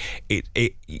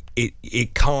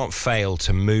 It can't fail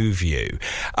to move you.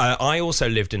 I also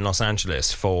lived in Los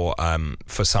Angeles for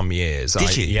some years.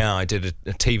 Did you? Yeah, I did a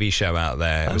TV show out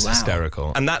there. It was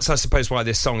hysterical. And that's, I suppose, why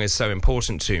this song is so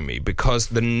important to me, because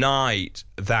the night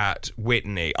that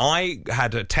Whitney... I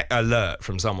had an alert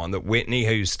from someone that Whitney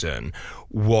Houston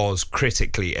was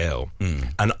critically ill,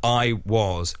 and I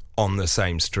was on the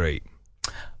same street.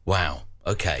 Wow.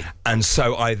 Okay. And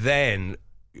so I then...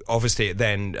 Obviously,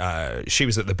 she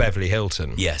was at the Beverly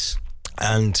Hilton. Yes.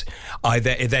 And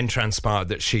it then transpired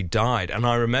that she died. And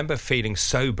I remember feeling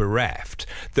so bereft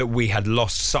that we had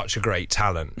lost such a great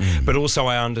talent. But also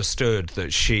I understood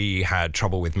that she had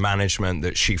trouble with management,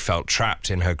 that she felt trapped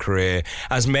in her career,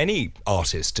 as many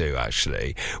artists do,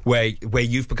 actually, where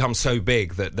you've become so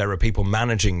big that there are people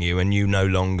managing you and you no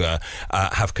longer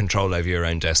have control over your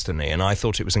own destiny. And I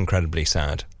thought it was incredibly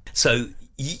sad. So...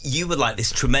 You were like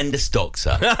this tremendous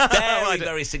doctor,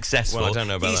 very successful. Well, I don't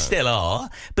know about you that. still are.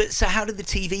 But so how did the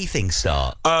TV thing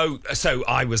start? Oh, so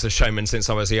I was a showman since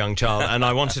I was a young child, and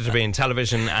I wanted to be in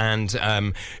television,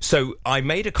 and so I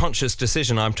made a conscious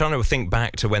decision. I'm trying to think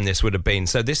back to when this would have been.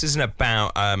 So this isn't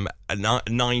about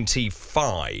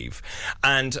 95,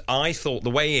 and I thought the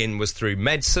way in was through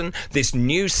medicine. This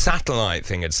new satellite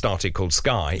thing had started called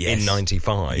Sky in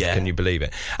 95. Yeah. Can you believe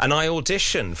it? And I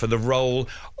auditioned for the role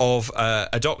of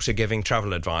a doctor giving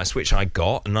travel advice, which I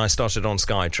got, and I started on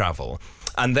Sky Travel.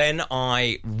 And then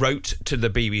I wrote to the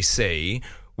BBC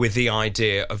with the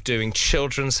idea of doing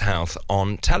children's health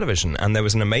on television. And there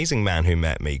was an amazing man who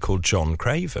met me called John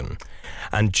Craven.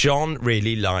 And John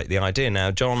really liked the idea.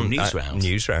 Now, John... From Newsround.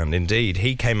 Newsround, indeed.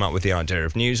 He came up with the idea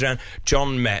of Newsround.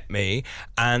 John met me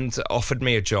and offered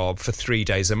me a job for 3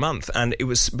 days a month. And it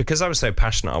was because I was so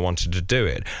passionate I wanted to do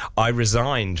it. I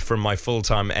resigned from my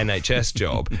full-time NHS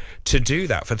job to do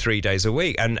that for 3 days a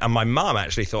week. And my mum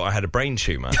actually thought I had a brain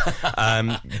tumour.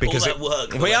 Because all that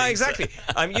work. Well, yeah, exactly.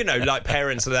 You know, like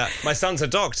parents are that, my son's a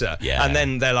doctor. Yeah. And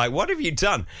then they're like, what have you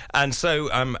done? And so,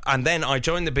 and then I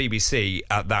joined the BBC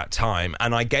at that time,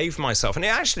 and I gave myself, and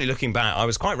actually looking back, I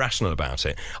was quite rational about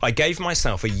it. I gave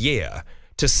myself a year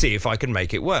to see if I could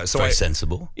make it work. So Very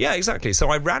sensible. Yeah, exactly. So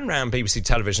I ran around BBC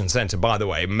Television Centre, by the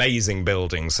way, amazing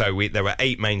building. So there were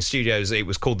 8 main studios. It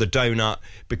was called the Donut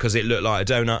because it looked like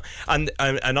a donut. And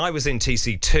I was in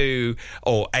TC2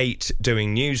 or 8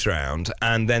 doing Newsround,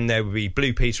 and then there would be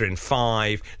Blue Peter in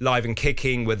 5, Live and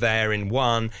Kicking were there in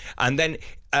 1, and then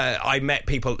I met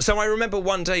people. So I remember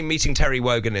one day meeting Terry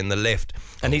Wogan in the lift,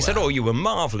 and he said, "Oh, you were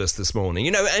marvellous this morning,"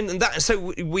 you know. And that.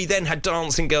 So we then had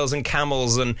Dancing Girls and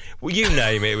Camels, and well, you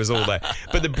name it, it was all there.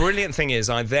 But the brilliant thing is,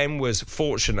 I then was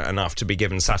fortunate enough to be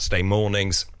given Saturday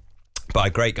mornings by a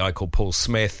great guy called Paul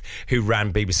Smith, who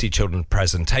ran BBC Children's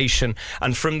Presentation,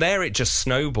 and from there it just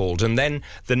snowballed. And then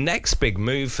the next big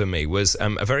move for me was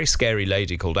a very scary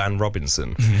lady called Anne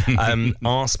Robinson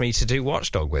asked me to do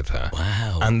Watchdog with her.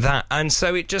 Wow. And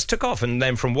so it just took off. And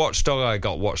then from Watchdog I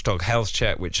got Watchdog Health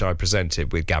Check, which I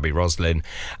presented with Gabby Roslin,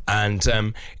 and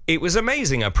it was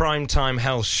amazing. A primetime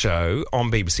health show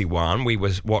on BBC One. We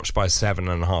were watched by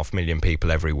 7.5 million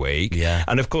people every week. Yeah.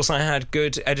 And of course I had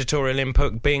good editorial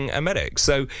input being a medic.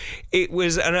 So it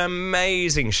was an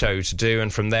amazing show to do.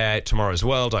 And from there, Tomorrow's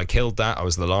World, I killed that. I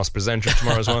was the last presenter of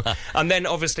Tomorrow's World. And then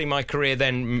obviously my career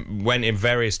then went in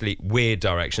variously weird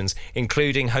directions,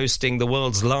 including hosting the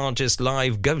world's largest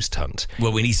live ghost hunt.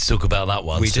 Well, we need to talk about that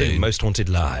one We soon. do. Most Haunted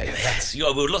Live. Yes, yeah,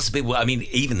 well, lots of people. I mean,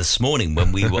 even this morning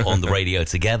when we were on the radio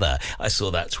together, I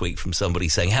saw that tweet from somebody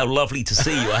saying, "How lovely to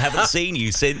see you! I haven't seen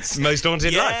you since Most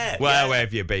Haunted Yeah, Live. Well, yeah. where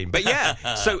have you been? But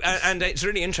yeah, so and it's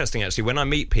really interesting actually when I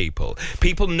meet people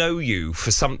know you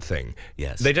for something.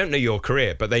 Yes. They don't know your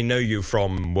career, but they know you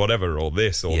from whatever or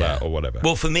this or that or whatever.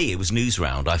 Well, for me, it was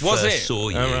Newsround. I Was first it? saw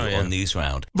you Oh, right, yeah. on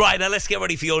Newsround. Right, now let's get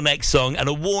ready for your next song. And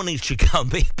a warning should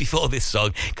come before this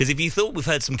song, because if you thought we've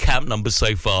heard some camp numbers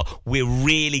so far, we're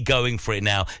really going for it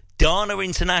now. Dana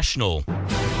International.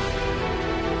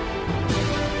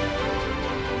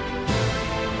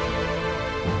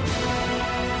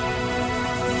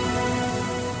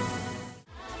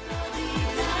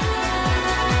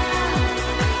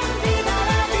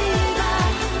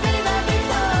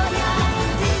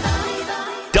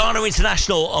 Dana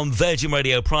International on Virgin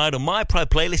Radio Pride. On my Pride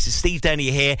playlist is Steve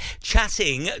Denny here,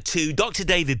 chatting to Dr.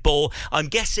 David Ball. I'm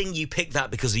guessing you picked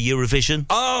that because of Eurovision?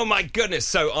 Oh my goodness!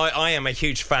 So I am a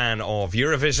huge fan of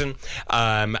Eurovision,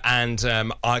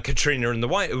 and Katrina and the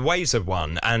Waves have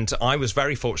won, and I was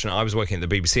very fortunate. I was working at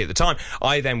the BBC at the time.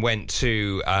 I then went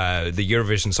to the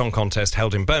Eurovision Song Contest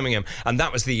held in Birmingham, and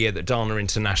that was the year that Dana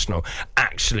International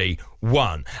actually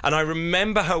won. And I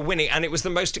remember her winning, and it was the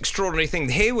most extraordinary thing.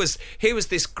 Here was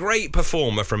this great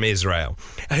performer from Israel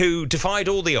who defied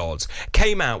all the odds,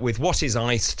 came out with what is,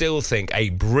 I still think, a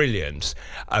brilliant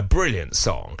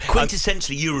song.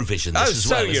 Quintessentially Eurovision. This as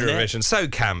so well, isn't Eurovision, it? so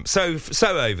camp, so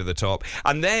over the top.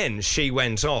 And then she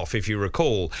went off, if you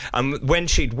recall, and when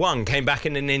she'd won, came back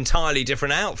in an entirely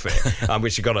different outfit,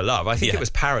 which you got to love. I think it was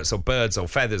parrots or birds or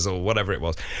feathers or whatever it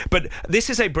was. But this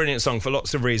is a brilliant song for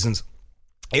lots of reasons.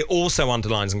 It also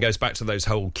underlines and goes back to those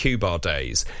whole Q-Bar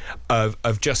days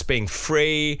of just being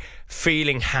free,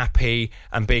 feeling happy,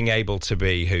 and being able to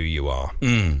be who you are.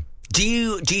 Mm. Do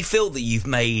you feel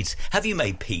that have you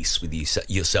made peace with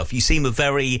yourself? You seem a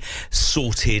very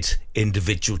sorted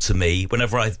individual to me.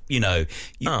 Whenever I've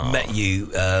met you,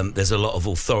 there's a lot of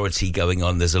authority going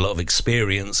on. There's a lot of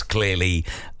experience clearly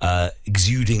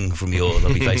exuding from your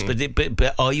lovely face.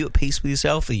 But are you at peace with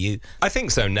yourself? Are you? I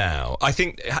think so now. I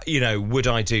think, would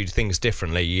I do things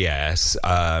differently? Yes.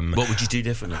 What would you do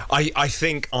differently? I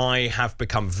think I have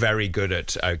become very good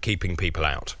at keeping people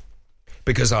out.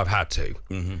 Because I've had to.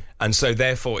 Mm-hmm. And so,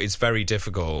 therefore, it's very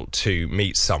difficult to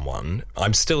meet someone.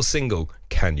 I'm still single,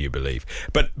 can you believe?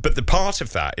 But the part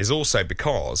of that is also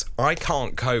because I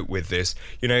can't cope with this.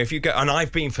 If you go... And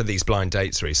I've been for these blind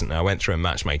dates recently. I went through a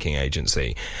matchmaking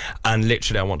agency, and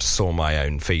literally I want to saw my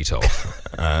own feet off.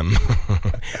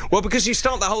 Well, because you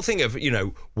start the whole thing of,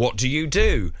 what do you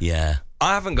do? Yeah.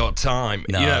 I haven't got time.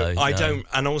 No, I don't...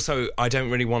 And also, I don't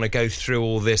really want to go through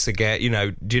all this again.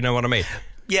 Do you know what I mean?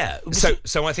 Yeah.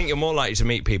 So I think you're more likely to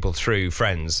meet people through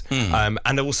friends.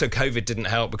 And also COVID didn't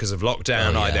help because of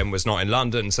lockdown. I then was not in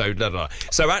London, so blah, blah.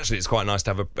 So actually it's quite nice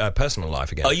to have a personal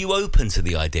life again. Are you open to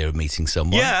the idea of meeting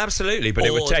someone? Yeah, absolutely, but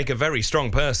it would take a very strong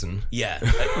person. Yeah.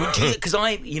 Because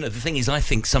the thing is, I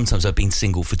think sometimes I've been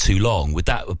single for too long. Would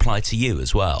that apply to you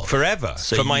as well? Forever.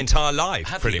 So for my entire life,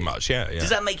 pretty much, yeah. Does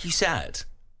that make you sad?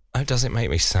 Oh, does it make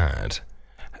me sad?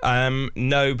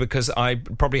 No, because I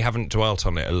probably haven't dwelt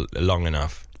on it long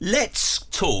enough. Let's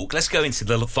go into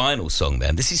the final song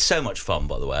then. This is so much fun,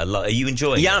 by the way. Are you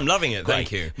enjoying it? Yeah, I'm loving it. Great.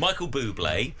 Thank you. Michael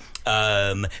Bublé.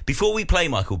 Before we play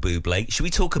Michael Bublé, should we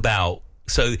talk about...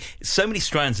 So many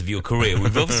strands of your career.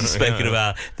 We've obviously spoken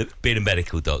about being a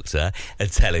medical doctor, a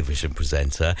television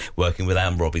presenter, working with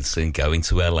Anne Robinson, going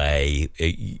to LA,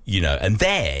 and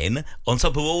then on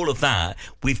top of all of that,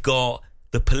 we've got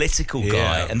the political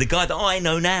guy and the guy that I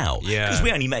know now. Yeah. Because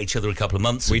we only met each other a couple of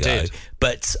months ago. We did.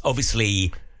 But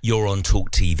obviously... You're on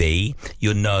Talk TV.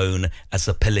 You're known as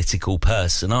a political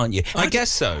person, aren't you? I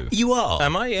guess so. You are.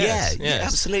 Am I? Yes. Yeah,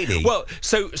 absolutely. Well,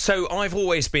 so I've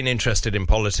always been interested in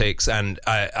politics, and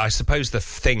I suppose the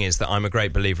thing is that I'm a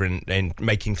great believer in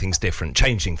making things different,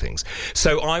 changing things.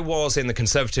 So I was in the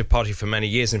Conservative Party for many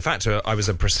years. In fact, I was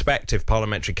a prospective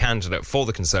parliamentary candidate for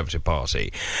the Conservative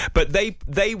Party, but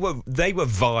they were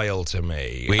vile to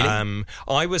me. Really?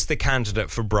 I was the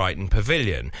candidate for Brighton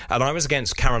Pavilion, and I was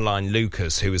against Caroline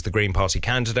Lucas, who was the Green Party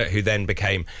candidate, who then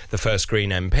became the first Green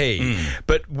MP.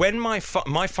 But when my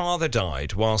father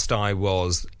died whilst I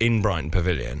was in Brighton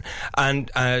Pavilion,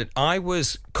 and I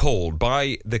was called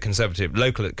by the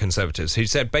local Conservatives, who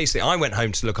said, basically, I went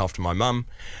home to look after my mum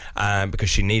because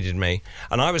she needed me,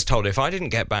 and I was told if I didn't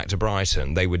get back to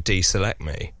Brighton, they would deselect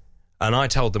me. And I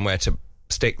told them where to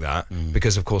stick that,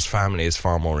 because, of course, family is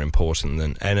far more important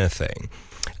than anything.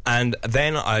 And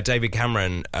then David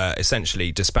Cameron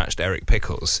essentially dispatched Eric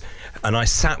Pickles, and I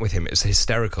sat with him. It was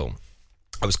hysterical.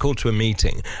 I was called to a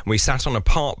meeting, and we sat on a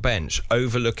park bench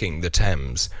overlooking the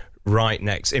Thames, right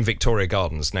next in Victoria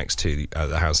Gardens, next to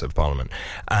the House of Parliament.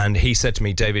 And he said to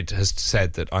me, David has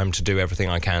said that I'm to do everything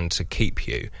I can to keep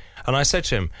you. And I said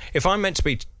to him, if I'm meant to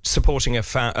be supporting a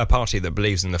party that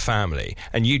believes in the family,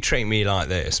 and you treat me like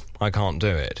this, I can't do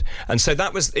it. And so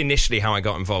that was initially how I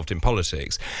got involved in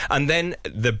politics. And then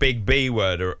the big B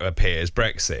word appears,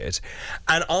 Brexit,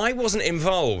 and I wasn't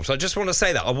involved. I just want to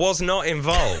say that. I was not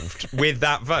involved with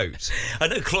that vote. I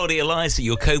know Claudia Liza,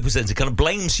 your co-presenter, kind of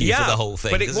blames you for the whole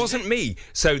thing. But it wasn't me.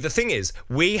 So the thing is,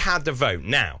 we had the vote.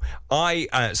 Now,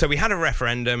 so we had a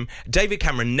referendum. David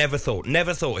Cameron never thought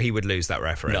he would lose that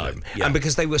referendum. No, yeah. And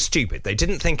because they were stupid. They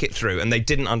didn't think it through, and they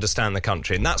didn't understand the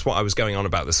country. And that's what I was going on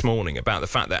about this morning, about the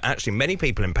fact that actually many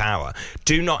people in power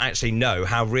do not actually know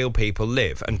how real people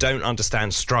live and don't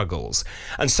understand struggles.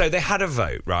 And so they had a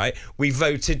vote, right? We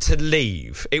voted to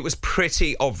leave. It was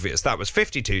pretty obvious. That was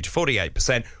 52 to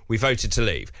 48%. We voted to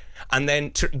leave. And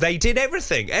then they did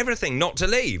everything not to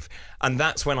leave. And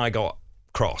that's when I got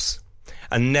cross.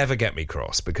 and never get me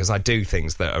cross because I do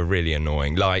things that are really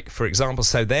annoying. Like, for example,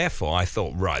 so therefore I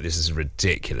thought, right, this is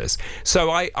ridiculous. So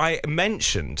I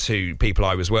mentioned to people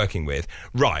I was working with,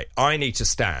 right, I need to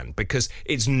stand because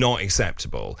it's not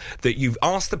acceptable that you've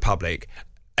asked the public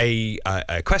a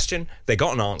question, they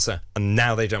got an answer, and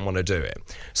now they don't want to do it.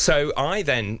 So I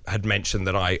then had mentioned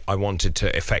that I wanted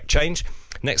to effect change.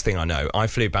 Next thing I know, I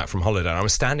flew back from holiday and I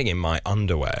was standing in my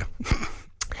underwear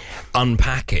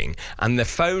unpacking, and the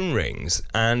phone rings,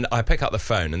 and I pick up the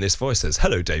phone, and this voice says,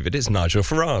 "Hello, David, it's Nigel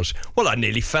Farage." Well, I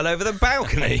nearly fell over the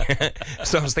balcony.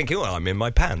 So I was thinking, well, I'm in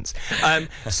my pants.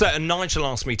 So Nigel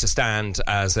asked me to stand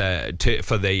as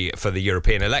for the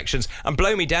European elections, and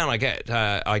blow me down, I get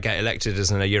elected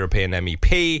as a European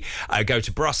MEP. I go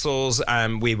to Brussels,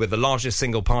 and we were the largest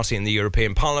single party in the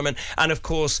European Parliament, and of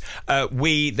course,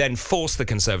 we then forced the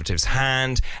Conservatives'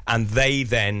 hand, and they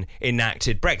then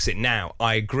enacted Brexit. Now,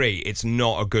 I agree, it's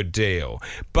not a good deal.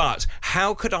 But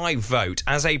how could I vote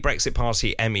as a Brexit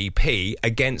Party MEP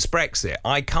against Brexit?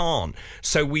 I can't.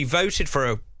 So we voted for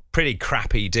a pretty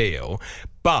crappy deal,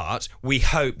 but we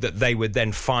hope that they would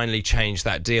then finally change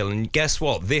that deal. And guess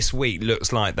what? This week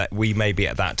looks like that we may be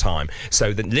at that time.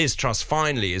 So that Liz Truss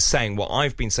finally is saying what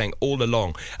I've been saying all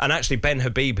along. And actually, Ben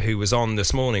Habib, who was on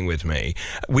this morning with me,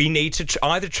 we need to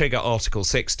either trigger Article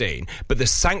 16, but the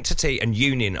sanctity and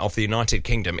union of the United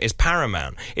Kingdom is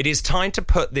paramount. It is time to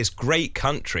put this great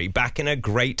country back in a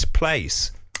great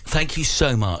place. Thank you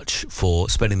so much for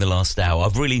spending the last hour.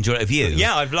 I've really enjoyed it. Have you?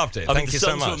 Yeah, I've loved it. Thank you so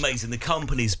much. The songs were amazing. The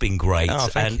company's been great. Oh,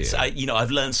 thank you. I've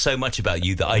learned so much about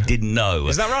you that I didn't know.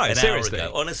 Is that right? Seriously? Hour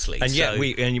ago, honestly. And yet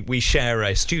we share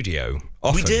a studio.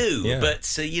 Often. We do, yeah. But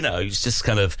it's just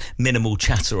kind of minimal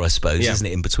chatter, I suppose, isn't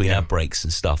it, in between our breaks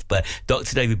and stuff. But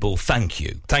Dr. David Ball, thank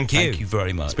you. Thank you. Thank you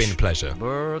very much. It's been a pleasure.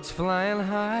 Birds flying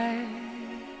high,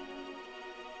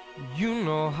 you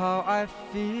know how I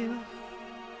feel.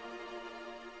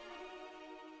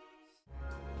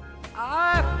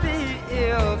 I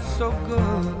feel so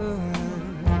good.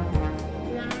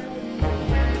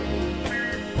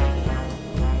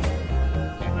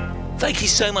 Thank you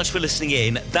so much for listening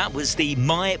in. That was the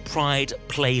My Pride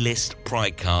playlist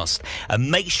Pridecast.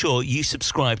 And make sure you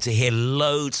subscribe to hear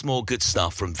loads more good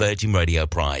stuff from Virgin Radio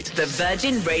Pride. The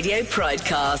Virgin Radio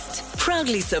Pridecast,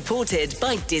 proudly supported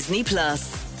by Disney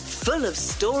Plus. Full of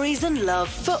stories and love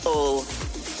for all.